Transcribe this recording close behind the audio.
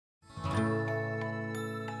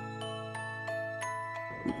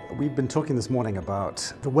We've been talking this morning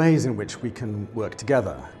about the ways in which we can work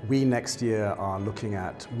together. We next year are looking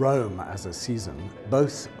at Rome as a season,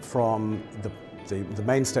 both from the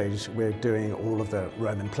main stage. We're doing all of the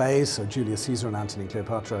Roman plays, so Julius Caesar and Antony and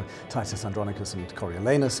Cleopatra, Titus Andronicus and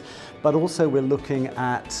Coriolanus, but also we're looking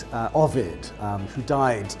at Ovid, who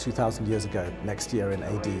died 2,000 years ago next year in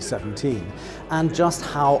AD 17, and just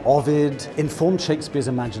how Ovid informed Shakespeare's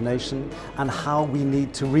imagination and how we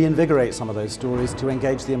need to reinvigorate some of those stories to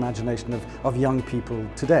engage the imagination of young people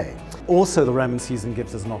today. Also, the Roman season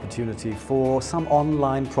gives us an opportunity for some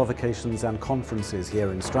online provocations and conferences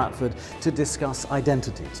here in Stratford to discuss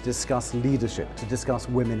identity, to discuss leadership, to discuss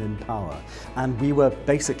women in power. And we were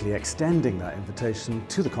basically extending that invitation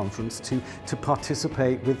to the conference to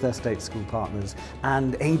participate with their state school partners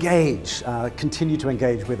and engage, continue to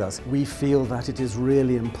engage with us. We feel that it is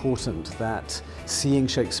really important that seeing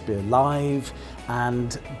Shakespeare live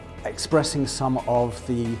and expressing some of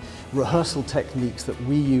the rehearsal techniques that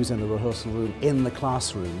we use in the rehearsal room, in the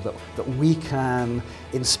classroom, that we can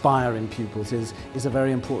inspire in pupils is a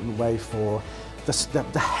very important way for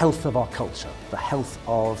the health of our culture, the health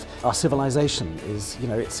of our civilization. Is, you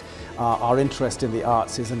know, it's our interest in the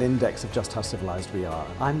arts is an index of just how civilized we are.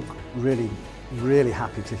 I'm really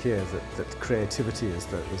happy to hear that creativity is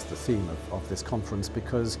the theme of this conference,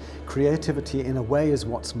 because creativity in a way is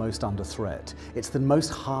what's most under threat. It's the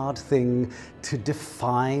most hard thing to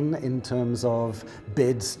define in terms of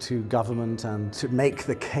bids to government and to make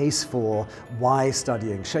the case for why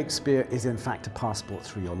studying Shakespeare is in fact a passport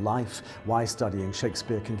through your life, why studying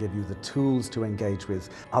Shakespeare can give you the tools to engage with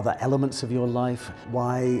other elements of your life,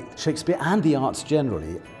 why Shakespeare and the arts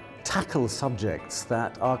generally tackle subjects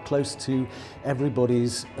that are close to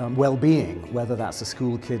everybody's well-being, whether that's a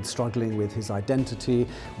school kid struggling with his identity,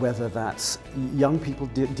 whether that's young people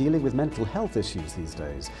dealing with mental health issues these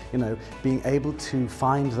days. You know, being able to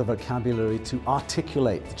find the vocabulary to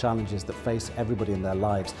articulate the challenges that face everybody in their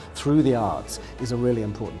lives through the arts is a really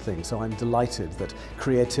important thing. So I'm delighted that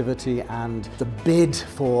creativity and the bid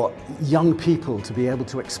for young people to be able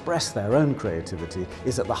to express their own creativity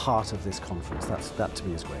is at the heart of this conference. That to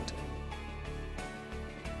me is great.